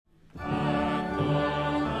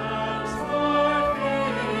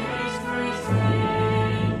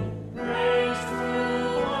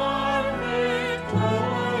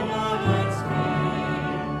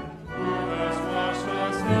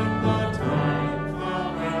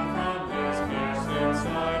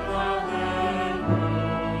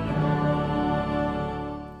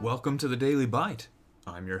Welcome to the Daily Bite.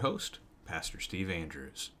 I'm your host, Pastor Steve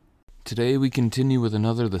Andrews. Today we continue with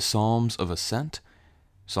another of the Psalms of Ascent,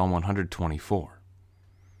 Psalm 124.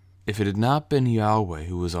 If it had not been Yahweh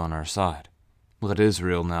who was on our side, let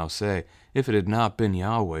Israel now say, if it had not been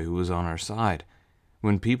Yahweh who was on our side,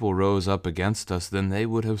 when people rose up against us, then they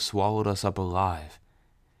would have swallowed us up alive.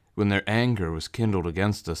 When their anger was kindled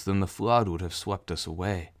against us, then the flood would have swept us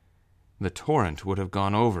away. The torrent would have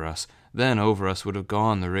gone over us, then over us would have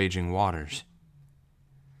gone the raging waters.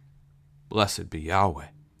 Blessed be Yahweh,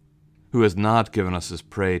 who has not given us as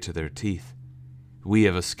prey to their teeth. We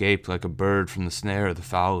have escaped like a bird from the snare of the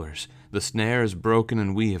fowlers. The snare is broken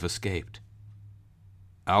and we have escaped.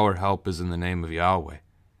 Our help is in the name of Yahweh,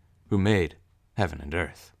 who made heaven and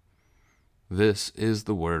earth. This is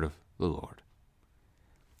the word of the Lord.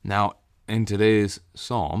 Now, in today's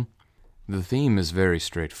psalm, the theme is very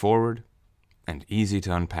straightforward and easy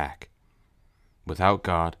to unpack. Without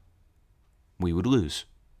God, we would lose.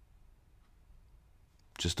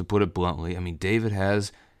 Just to put it bluntly, David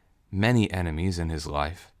has many enemies in his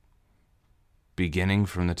life, beginning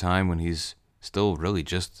from the time when he's still really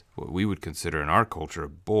just what we would consider in our culture a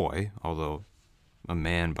boy, although a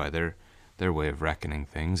man by their way of reckoning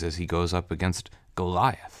things, as he goes up against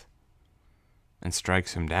Goliath and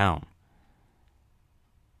strikes him down.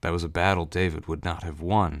 That was a battle David would not have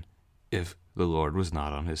won if the Lord was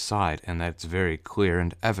not on his side, and that's very clear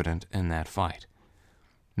and evident in that fight.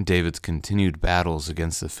 David's continued battles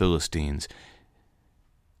against the Philistines,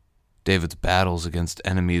 David's battles against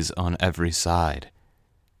enemies on every side.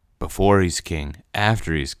 Before he's king,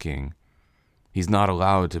 after he's king, he's not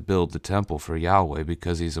allowed to build the temple for Yahweh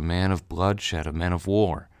because he's a man of bloodshed, a man of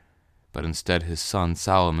war. But instead his son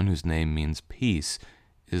Solomon, whose name means peace,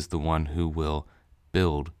 is the one who will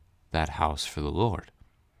build that house for the Lord.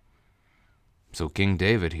 So King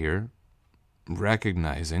David here,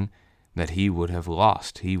 recognizing that he would have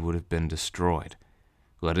lost, he would have been destroyed.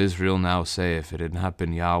 Let Israel now say, if it had not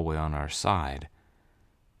been Yahweh on our side,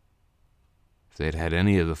 if they'd had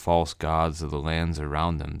any of the false gods of the lands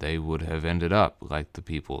around them, they would have ended up like the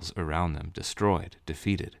peoples around them, destroyed,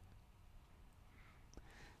 defeated.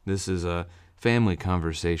 This is a family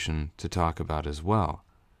conversation to talk about as well.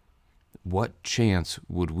 What chance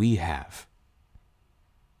would we have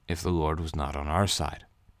if the Lord was not on our side?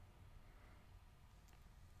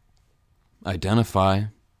 Identify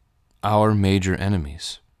our major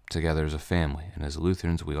enemies together as a family. And as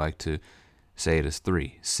Lutherans, we like to say it as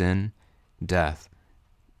three: sin, death,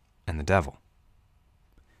 and the devil.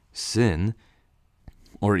 Sin,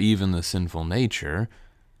 or even the sinful nature,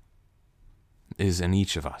 is in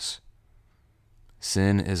each of us.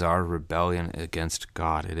 Sin is our rebellion against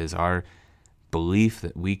God. It is our belief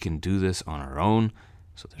that we can do this on our own.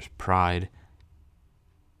 So there's pride.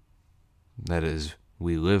 That is,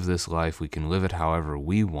 we live this life, we can live it however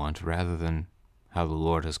we want rather than how the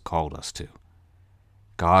Lord has called us to.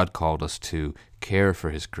 God called us to care for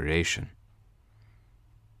his creation,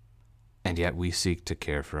 and yet we seek to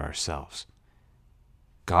care for ourselves.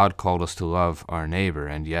 God called us to love our neighbor,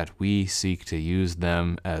 and yet we seek to use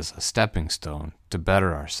them as a stepping stone to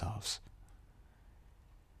better ourselves.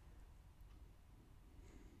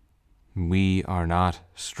 We are not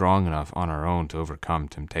strong enough on our own to overcome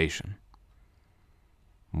temptation.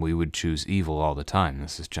 We would choose evil all the time.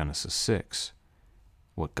 This is Genesis 6,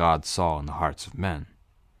 what God saw in the hearts of men.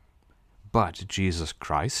 But Jesus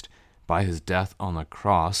Christ, by his death on the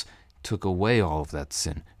cross, took away all of that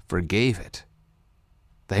sin, forgave it.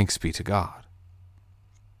 Thanks be to God.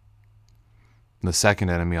 The second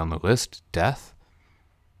enemy on the list, death.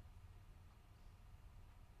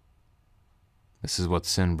 This is what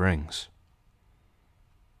sin brings.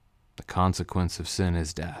 The consequence of sin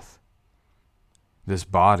is death. This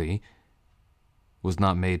body was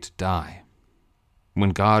not made to die.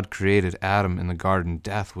 When God created Adam in the garden,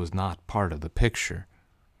 death was not part of the picture.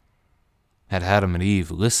 Had Adam and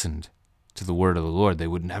Eve listened to the word of the Lord, they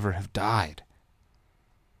would never have died.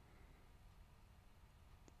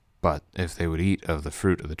 But if they would eat of the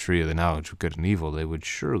fruit of the tree of the knowledge of good and evil, they would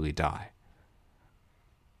surely die.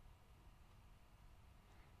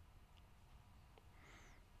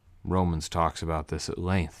 Romans talks about this at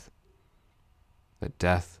length, that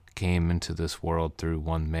death came into this world through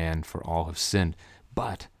one man, for all have sinned.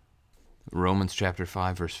 But Romans chapter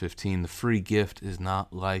 5, verse 15, the free gift is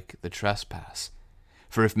not like the trespass.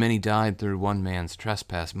 For if many died through one man's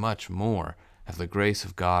trespass, much more have the grace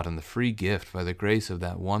of God and the free gift by the grace of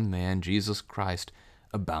that one man, Jesus Christ,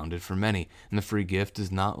 abounded for many. And the free gift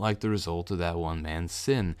is not like the result of that one man's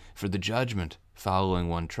sin. For the judgment following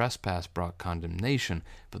one trespass brought condemnation,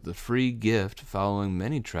 but the free gift following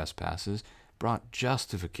many trespasses brought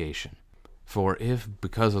justification. For if,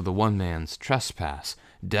 because of the one man's trespass,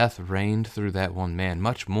 death reigned through that one man,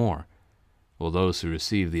 much more will those who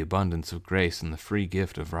receive the abundance of grace and the free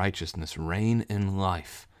gift of righteousness reign in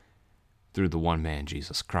life through the one man,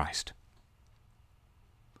 Jesus Christ.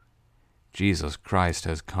 Jesus Christ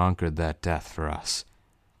has conquered that death for us.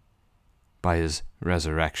 By his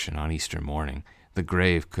resurrection on Easter morning, the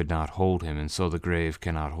grave could not hold him, and so the grave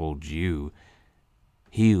cannot hold you.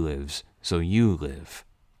 He lives, so you live.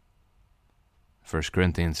 1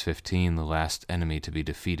 Corinthians 15, the last enemy to be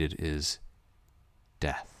defeated is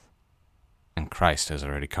death. And Christ has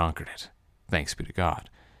already conquered it. Thanks be to God.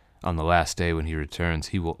 On the last day when he returns,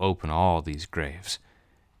 he will open all these graves,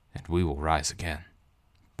 and we will rise again,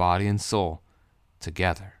 body and soul,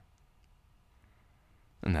 together.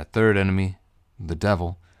 And that third enemy, the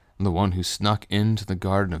devil, the one who snuck into the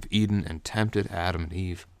Garden of Eden and tempted Adam and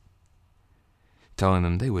Eve, telling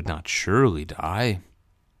them they would not surely die,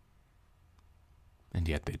 and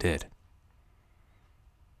yet they did.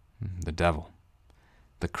 The devil,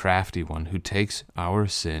 the crafty one who takes our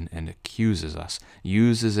sin and accuses us,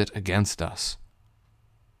 uses it against us.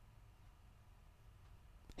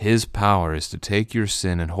 His power is to take your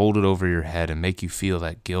sin and hold it over your head and make you feel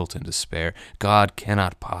that guilt and despair. God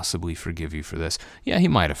cannot possibly forgive you for this. Yeah, he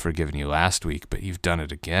might have forgiven you last week, but you've done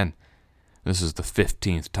it again. This is the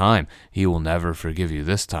 15th time. He will never forgive you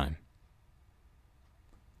this time.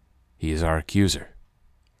 He is our accuser.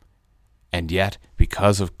 And yet,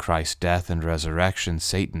 because of Christ's death and resurrection,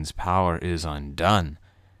 Satan's power is undone.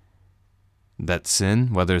 That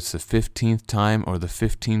sin, whether it's the 15th time or the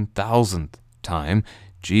 15,000th time,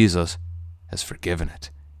 Jesus has forgiven it.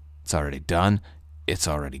 It's already done. It's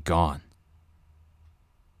already gone.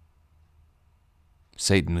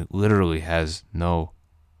 Satan literally has no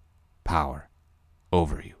power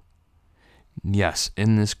over you. Yes,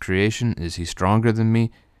 in this creation, is he stronger than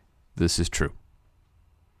me? This is true.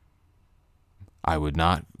 I would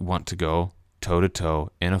not want to go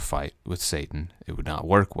toe-to-toe in a fight with Satan. It would not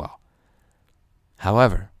work well.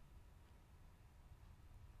 However,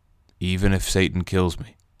 even if Satan kills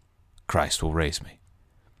me, Christ will raise me.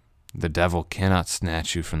 The devil cannot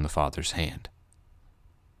snatch you from the Father's hand.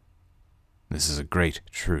 This is a great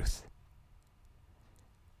truth.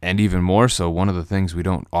 And even more so, one of the things we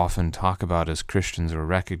don't often talk about as Christians or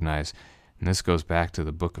recognize, and this goes back to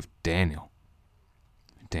the book of Daniel.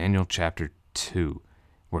 Daniel chapter 2,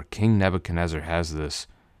 where King Nebuchadnezzar has this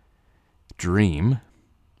dream,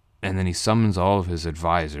 and then he summons all of his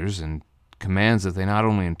advisors and commands that they not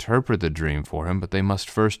only interpret the dream for him, but they must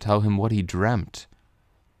first tell him what he dreamt.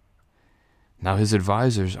 Now his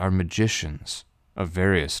advisors are magicians of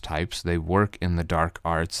various types. They work in the dark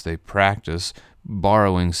arts. They practice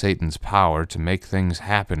borrowing Satan's power to make things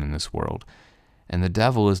happen in this world. And the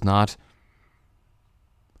devil is not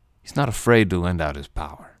afraid to lend out his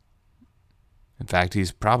power. In fact,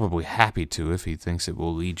 he's probably happy to if he thinks it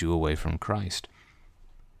will lead you away from Christ.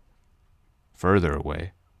 Further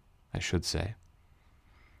away, I should say.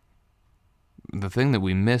 The thing that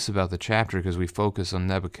we miss about the chapter, because we focus on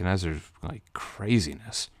Nebuchadnezzar's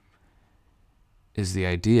craziness, is the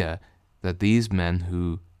idea that these men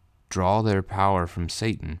who draw their power from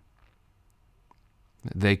Satan,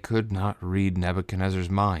 they could not read Nebuchadnezzar's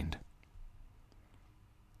mind.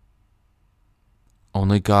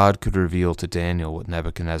 Only God could reveal to Daniel what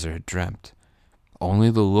Nebuchadnezzar had dreamt. Only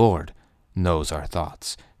the Lord knows our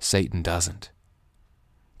thoughts. Satan doesn't.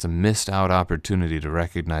 It's a missed out opportunity to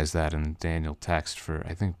recognize that in the Daniel text for,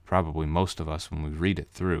 I think, probably most of us when we read it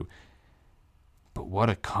through. But what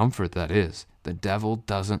a comfort that is. The devil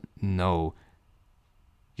doesn't know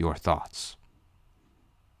your thoughts.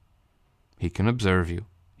 He can observe you.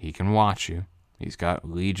 He can watch you. He's got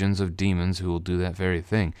legions of demons who will do that very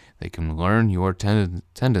thing. They can learn your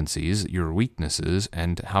tendencies, your weaknesses,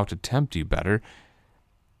 and how to tempt you better,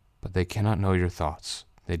 but they cannot know your thoughts.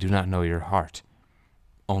 They do not know your heart.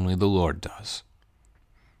 Only the Lord does.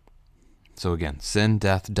 So again, sin,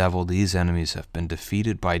 death, devil, these enemies have been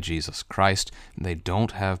defeated by Jesus Christ. They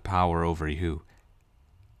don't have power over you.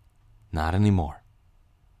 Not anymore.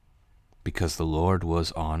 Because the Lord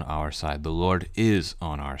was on our side. The Lord is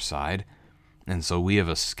on our side. And so we have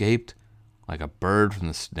escaped like a bird from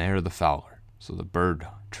the snare of the fowler. So the bird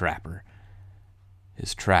trapper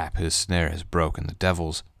His trap, his snare is broken. The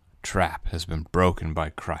devil's trap has been broken by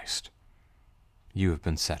Christ. You have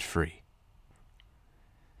been set free.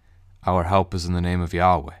 Our help is in the name of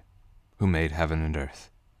Yahweh, who made heaven and earth.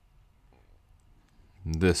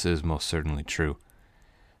 This is most certainly true.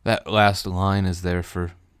 That last line is there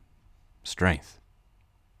for strength.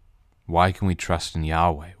 Why can we trust in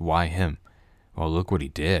Yahweh? Why him? Well, look what he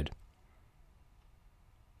did.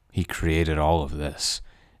 He created all of this.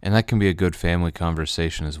 And that can be a good family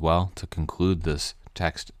conversation as well to conclude this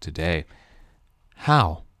text today.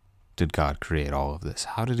 How did God create all of this?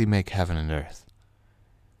 How did he make heaven and earth?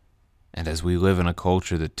 And as we live in a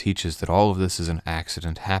culture that teaches that all of this is an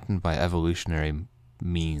accident, happened by evolutionary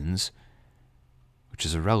means, which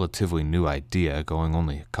is a relatively new idea, going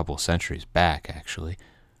only a couple centuries back, actually,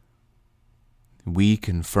 we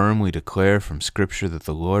can firmly declare from Scripture that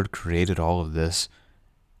the Lord created all of this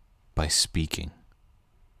by speaking.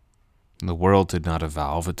 The world did not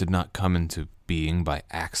evolve. It did not come into being by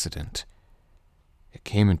accident. It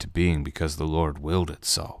came into being because the Lord willed it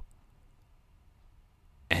so.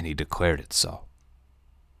 And he declared it so.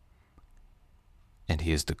 And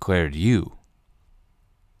he has declared you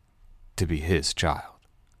to be his child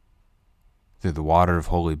through the water of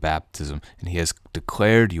holy baptism. And he has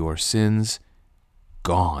declared your sins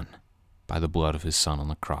gone by the blood of his Son on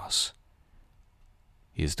the cross.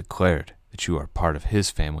 He has declared that you are part of his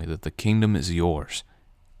family, that the kingdom is yours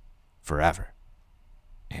forever.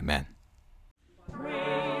 Amen.